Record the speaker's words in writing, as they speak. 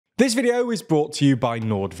This video is brought to you by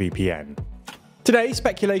NordVPN. Today,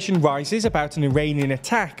 speculation rises about an Iranian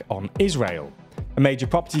attack on Israel. A major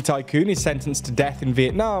property tycoon is sentenced to death in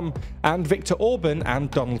Vietnam, and Viktor Orban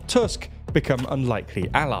and Donald Tusk become unlikely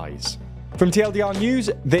allies. From TLDR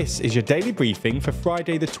News, this is your daily briefing for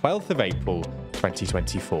Friday the 12th of April,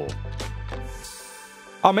 2024.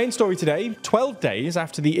 Our main story today: 12 days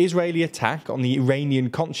after the Israeli attack on the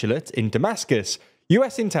Iranian consulate in Damascus,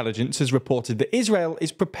 US intelligence has reported that Israel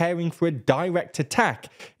is preparing for a direct attack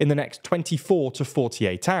in the next 24 to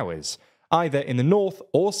 48 hours, either in the north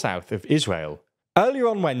or south of Israel. Earlier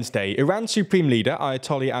on Wednesday, Iran's Supreme Leader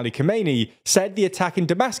Ayatollah Ali Khamenei said the attack in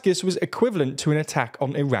Damascus was equivalent to an attack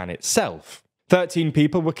on Iran itself. 13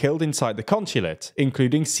 people were killed inside the consulate,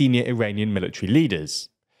 including senior Iranian military leaders.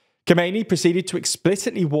 Khamenei proceeded to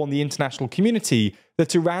explicitly warn the international community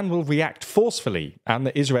that Iran will react forcefully and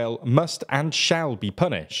that Israel must and shall be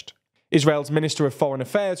punished. Israel's Minister of Foreign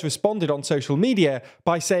Affairs responded on social media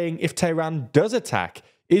by saying if Tehran does attack,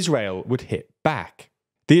 Israel would hit back.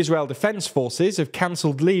 The Israel Defense Forces have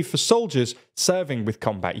cancelled leave for soldiers serving with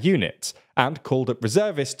combat units and called up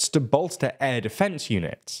reservists to bolster air defense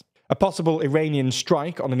units. A possible Iranian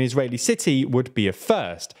strike on an Israeli city would be a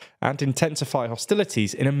first and intensify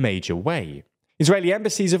hostilities in a major way. Israeli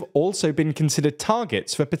embassies have also been considered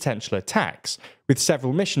targets for potential attacks, with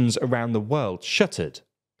several missions around the world shuttered.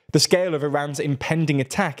 The scale of Iran's impending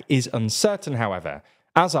attack is uncertain, however,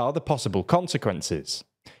 as are the possible consequences.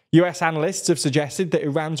 US analysts have suggested that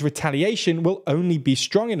Iran's retaliation will only be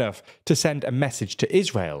strong enough to send a message to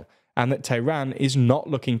Israel, and that Tehran is not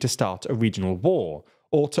looking to start a regional war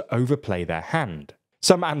or to overplay their hand.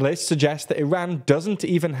 Some analysts suggest that Iran doesn't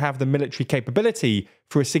even have the military capability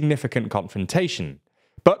for a significant confrontation,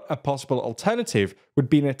 but a possible alternative would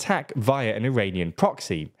be an attack via an Iranian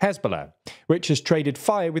proxy, Hezbollah, which has traded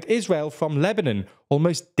fire with Israel from Lebanon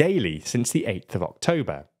almost daily since the 8th of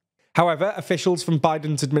October. However, officials from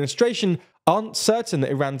Biden's administration aren't certain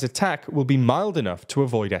that Iran's attack will be mild enough to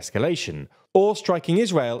avoid escalation, or striking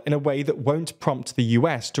Israel in a way that won't prompt the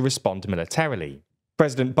US to respond militarily.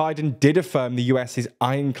 President Biden did affirm the US's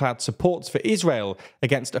ironclad supports for Israel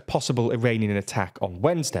against a possible Iranian attack on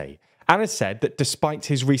Wednesday, and has said that despite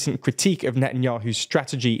his recent critique of Netanyahu's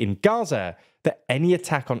strategy in Gaza, that any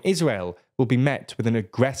attack on Israel will be met with an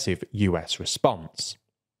aggressive US response.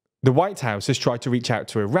 The White House has tried to reach out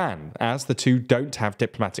to Iran, as the two don't have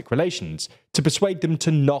diplomatic relations, to persuade them to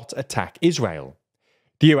not attack Israel.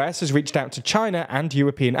 The US has reached out to China and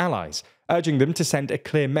European allies, urging them to send a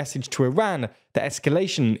clear message to Iran that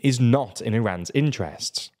escalation is not in Iran's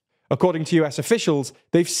interests. According to US officials,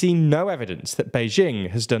 they've seen no evidence that Beijing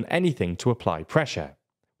has done anything to apply pressure.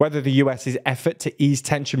 Whether the US's effort to ease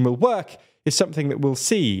tension will work is something that we'll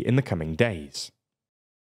see in the coming days.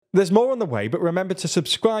 There's more on the way, but remember to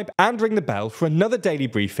subscribe and ring the bell for another daily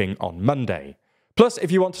briefing on Monday. Plus,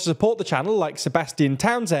 if you want to support the channel like Sebastian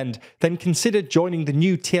Townsend, then consider joining the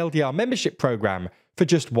new TLDR membership program for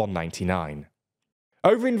just $1.99.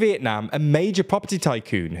 Over in Vietnam, a major property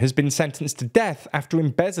tycoon has been sentenced to death after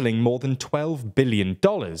embezzling more than $12 billion.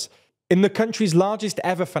 In the country's largest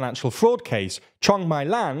ever financial fraud case, Trong My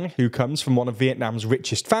Lan, who comes from one of Vietnam's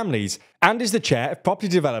richest families, and is the chair of property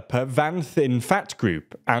developer Van Thinh Phat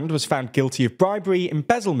Group, and was found guilty of bribery,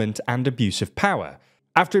 embezzlement and abuse of power,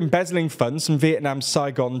 after embezzling funds from Vietnam's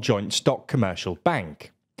Saigon Joint Stock Commercial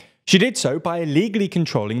Bank. She did so by illegally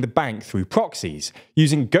controlling the bank through proxies,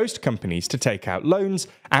 using ghost companies to take out loans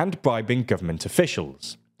and bribing government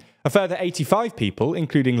officials. A further 85 people,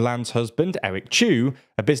 including Lan's husband Eric Chu,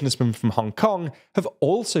 a businessman from Hong Kong, have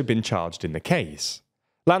also been charged in the case.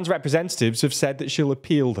 Lan's representatives have said that she'll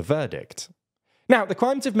appeal the verdict. Now, the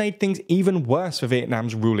crimes have made things even worse for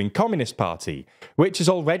Vietnam's ruling Communist Party, which has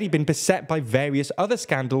already been beset by various other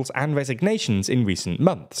scandals and resignations in recent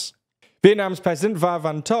months. Vietnam's President Vo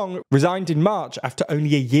Van Tong resigned in March after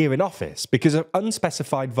only a year in office because of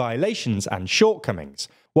unspecified violations and shortcomings,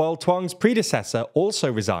 while Thuong's predecessor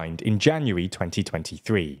also resigned in January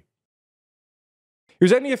 2023. It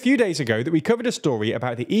was only a few days ago that we covered a story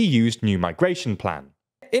about the EU's new migration plan.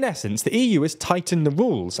 In essence, the EU has tightened the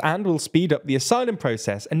rules and will speed up the asylum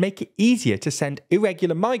process and make it easier to send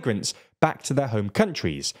irregular migrants back to their home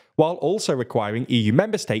countries, while also requiring EU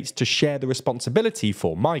member states to share the responsibility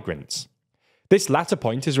for migrants. This latter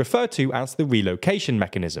point is referred to as the relocation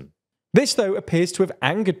mechanism. This, though, appears to have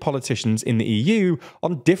angered politicians in the EU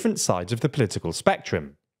on different sides of the political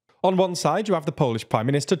spectrum. On one side, you have the Polish Prime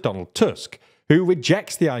Minister Donald Tusk, who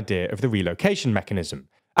rejects the idea of the relocation mechanism,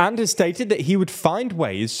 and has stated that he would find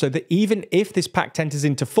ways so that even if this pact enters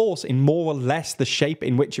into force in more or less the shape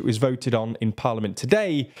in which it was voted on in Parliament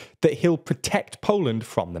today, that he'll protect Poland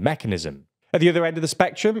from the mechanism. At the other end of the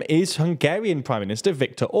spectrum is Hungarian Prime Minister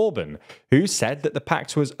Viktor Orban, who said that the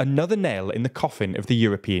pact was another nail in the coffin of the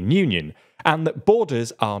European Union, and that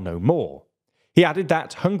borders are no more. He added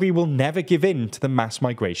that Hungary will never give in to the mass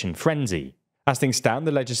migration frenzy. As things stand,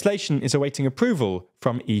 the legislation is awaiting approval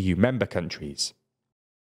from EU member countries.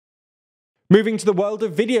 Moving to the world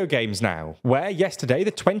of video games now, where yesterday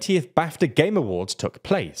the 20th BAFTA Game Awards took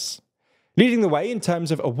place. Leading the way in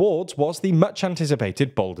terms of awards was the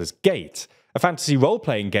much-anticipated Baldur's Gate, a fantasy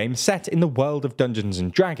role-playing game set in the world of Dungeons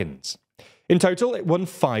 & Dragons. In total, it won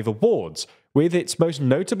 5 awards, with its most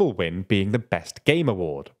notable win being the Best Game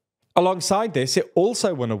Award. Alongside this, it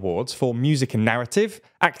also won awards for music and narrative,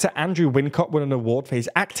 actor Andrew Wincott won an award for his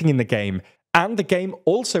acting in the game, and the game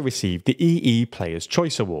also received the EE Player's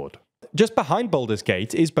Choice Award. Just behind Baldur's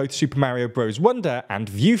Gate is both Super Mario Bros. Wonder and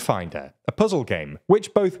Viewfinder, a puzzle game,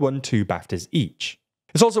 which both won 2 BAFTAs each.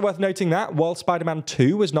 It's also worth noting that, while Spider-Man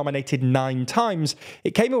 2 was nominated 9 times,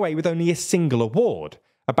 it came away with only a single award,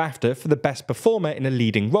 a BAFTA for the Best Performer in a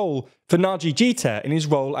Leading Role for Naji Jeter in his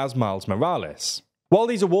role as Miles Morales. While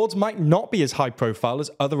these awards might not be as high profile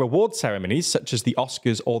as other award ceremonies such as the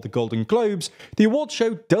Oscars or the Golden Globes, the award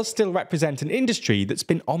show does still represent an industry that's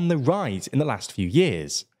been on the rise in the last few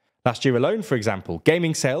years. Last year alone, for example,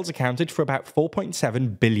 gaming sales accounted for about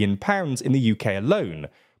 £4.7 billion in the UK alone,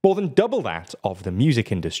 more than double that of the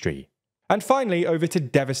music industry. And finally, over to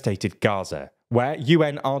devastated Gaza, where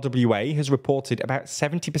UNRWA has reported about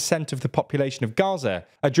 70% of the population of Gaza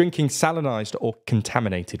are drinking salinised or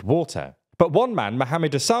contaminated water. But one man,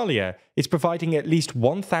 Mohammed Asalia, is providing at least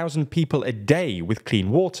 1,000 people a day with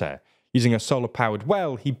clean water, using a solar-powered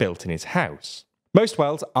well he built in his house. Most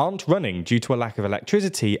wells aren't running due to a lack of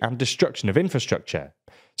electricity and destruction of infrastructure.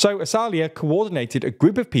 So Asalia coordinated a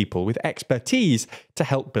group of people with expertise to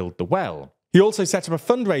help build the well. He also set up a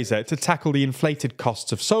fundraiser to tackle the inflated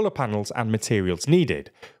costs of solar panels and materials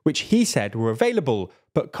needed, which he said were available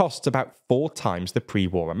but costs about 4 times the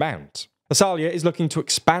pre-war amount. Asalia is looking to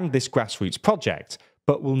expand this grassroots project,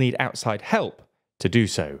 but will need outside help to do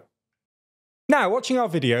so. Now, watching our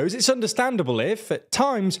videos, it's understandable if, at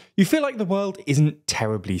times, you feel like the world isn't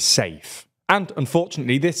terribly safe. And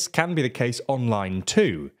unfortunately, this can be the case online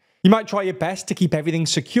too. You might try your best to keep everything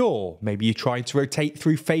secure, maybe you try to rotate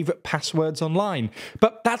through favourite passwords online,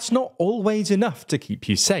 but that's not always enough to keep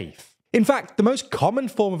you safe. In fact, the most common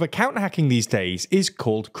form of account hacking these days is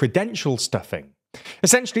called credential stuffing.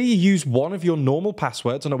 Essentially, you use one of your normal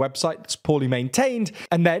passwords on a website that's poorly maintained,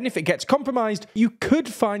 and then if it gets compromised, you could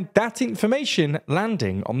find that information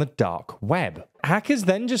landing on the dark web. Hackers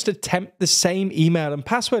then just attempt the same email and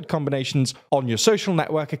password combinations on your social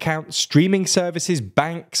network account, streaming services,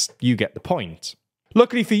 banks, you get the point.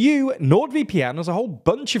 Luckily for you, NordVPN has a whole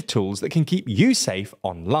bunch of tools that can keep you safe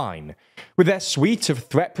online. With their suite of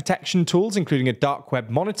threat protection tools, including a dark web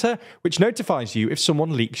monitor, which notifies you if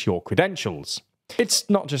someone leaks your credentials. It's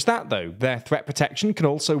not just that though, their threat protection can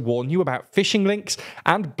also warn you about phishing links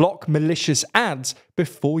and block malicious ads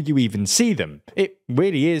before you even see them. It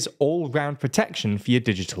really is all-round protection for your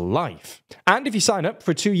digital life. And if you sign up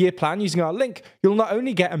for a 2-year plan using our link, you'll not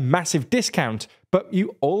only get a massive discount, but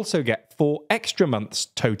you also get 4 extra months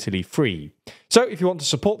totally free. So if you want to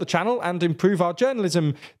support the channel and improve our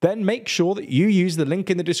journalism, then make sure that you use the link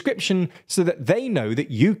in the description so that they know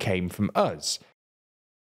that you came from us.